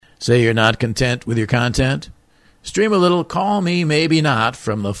Say you're not content with your content? Stream a little Call Me Maybe Not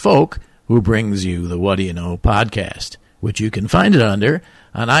from the folk who brings you the What Do You Know podcast, which you can find it under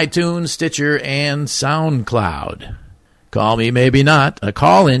on iTunes, Stitcher, and SoundCloud. Call Me Maybe Not, a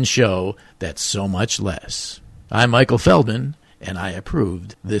call-in show that's so much less. I'm Michael Feldman, and I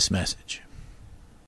approved this message.